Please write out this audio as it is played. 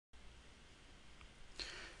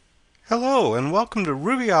Hello and welcome to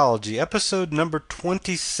Rubyology, episode number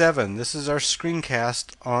 27. This is our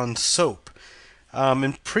screencast on soap.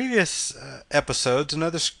 In previous episodes,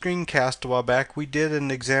 another screencast a while back, we did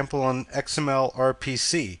an example on XML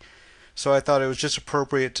RPC. So I thought it was just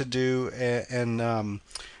appropriate to do a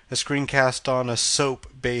screencast on a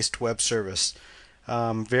soap-based web service.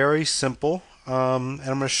 Very simple. And I'm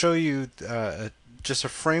going to show you just a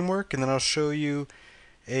framework, and then I'll show you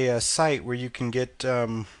a site where you can get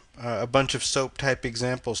a bunch of soap type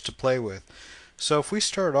examples to play with. So if we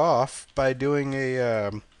start off by doing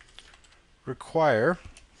a require,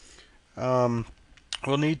 we'll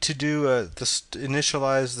need to do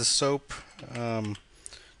initialize the soap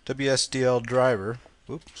WSDL driver.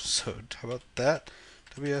 Oops, so how about that?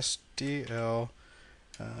 WSDL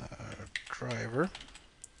driver.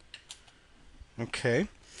 Okay,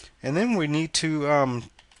 and then we need to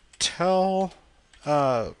tell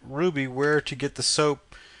Ruby where to get the soap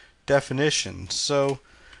definition. So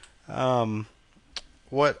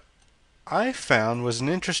what I found was an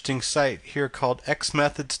interesting site here called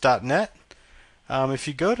xmethods.net. If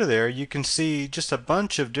you go to there, you can see just a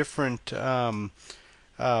bunch of different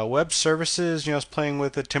web services. You know, I was playing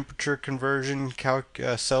with a temperature conversion,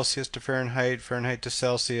 Celsius to Fahrenheit, Fahrenheit to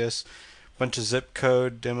Celsius, a bunch of zip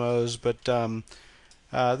code demos, but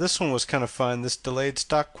this one was kind of fun, this delayed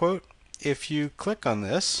stock quote. If you click on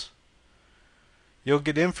this, you'll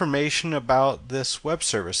get information about this web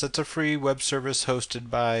service. It's a free web service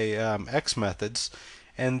hosted by xmethods,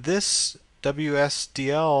 and this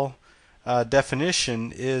WSDL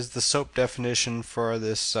definition is the SOAP definition for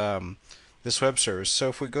this this web service. So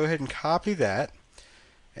if we go ahead and copy that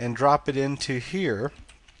and drop it into here,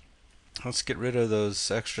 let's get rid of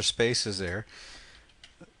those extra spaces there.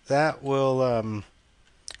 That will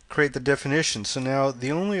create the definition. So now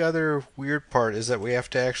the only other weird part is that we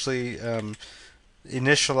have to actually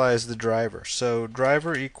initialize the driver. So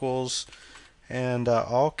driver equals, and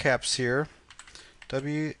all caps here,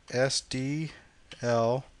 WSDL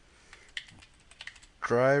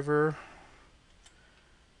driver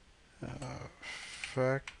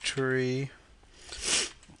factory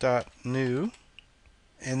dot new,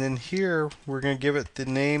 and then here we're going to give it the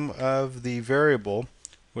name of the variable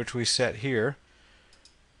which we set here.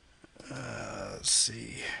 Let's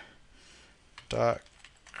see, dot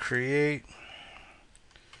create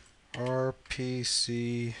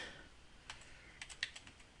RPC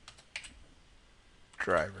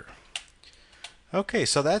driver. Okay,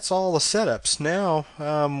 so that's all the setups. Now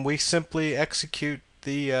we simply execute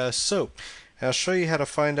the SOAP. And I'll show you how to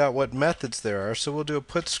find out what methods there are. So we'll do a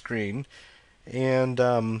put screen, and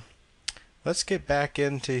let's get back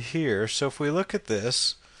into here. So if we look at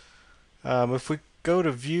this, if we go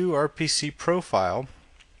to view RPC profile,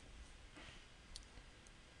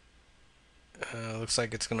 looks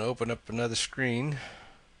like it's going to open up another screen.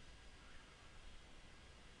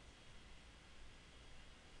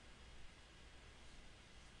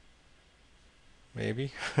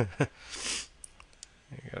 Maybe. I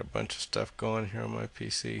got a bunch of stuff going here on my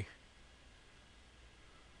PC.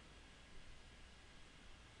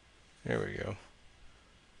 There we go.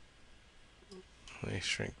 Let me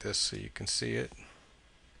shrink this so you can see it.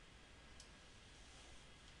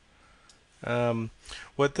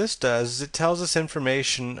 What this does is it tells us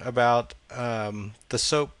information about the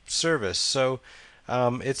SOAP service. So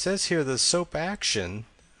it says here the SOAP action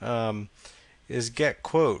is get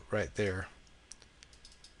quote right there.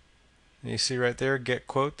 You see right there, get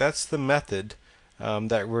quote. That's the method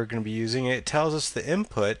that we're going to be using. It tells us the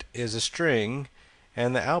input is a string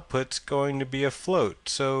and the output's going to be a float.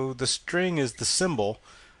 So the string is the symbol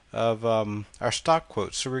of our stock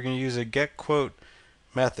quote. So we're going to use a get quote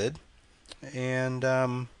method, and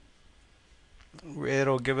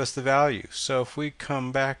it'll give us the value. So if we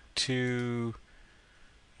come back to,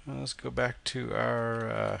 let's go back to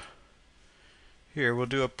our here, we'll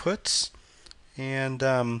do a puts,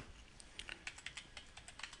 and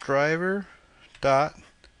driver dot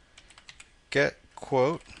get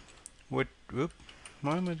quote. Why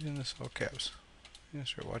am I doing this all caps? I'm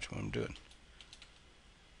start watching what I'm doing.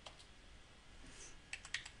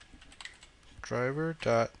 Driver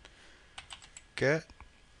dot get.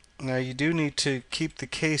 Now you do need to keep the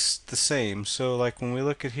case the same. So like when we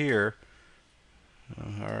look at here,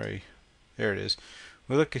 alright, there it is.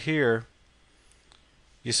 We look at here,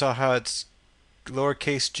 you saw how it's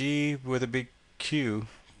lowercase g with a big Q.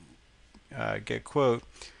 Get quote.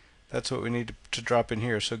 That's what we need to drop in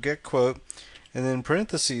here. So get quote, and then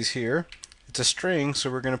parentheses here. It's a string, so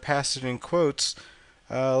we're going to pass it in quotes.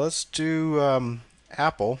 Let's do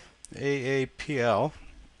Apple, AAPL,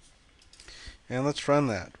 and let's run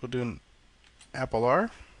that. We'll do an Apple R.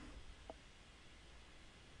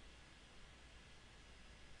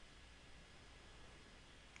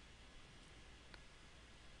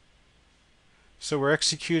 So we're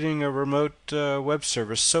executing a remote web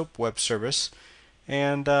service, SOAP web service,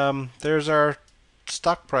 and there's our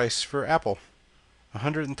stock price for Apple,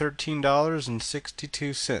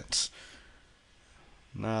 $113.62.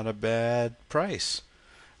 Not a bad price.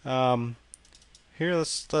 Here,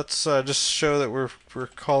 let's just show that we're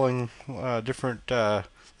calling different.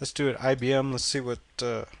 Let's do it IBM. Let's see what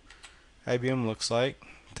IBM looks like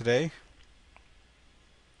today.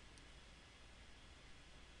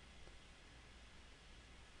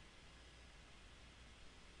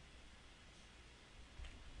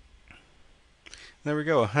 There we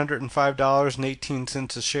go,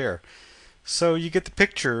 $105.18 a share. So you get the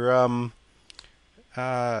picture.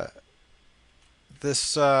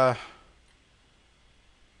 This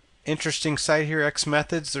interesting site here,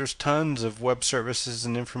 XMethods. There's tons of web services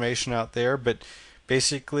and information out there, but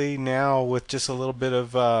basically now with just a little bit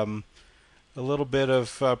of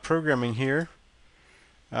programming here,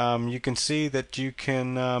 you can see that you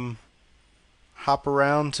can hop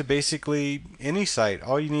around to basically any site.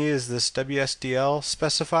 All you need is this WSDL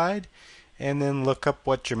specified, and then look up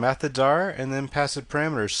what your methods are, and then pass it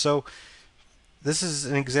parameters. So this is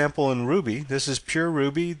an example in Ruby. This is pure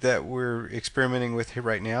Ruby that we're experimenting with here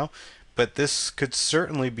right now, but this could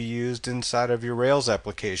certainly be used inside of your Rails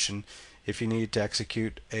application if you need to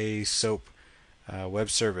execute a SOAP web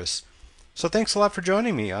service. So thanks a lot for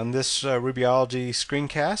joining me on this Rubyology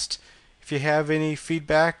screencast. If you have any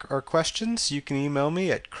feedback or questions, you can email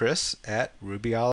me at chris@rubyology.com.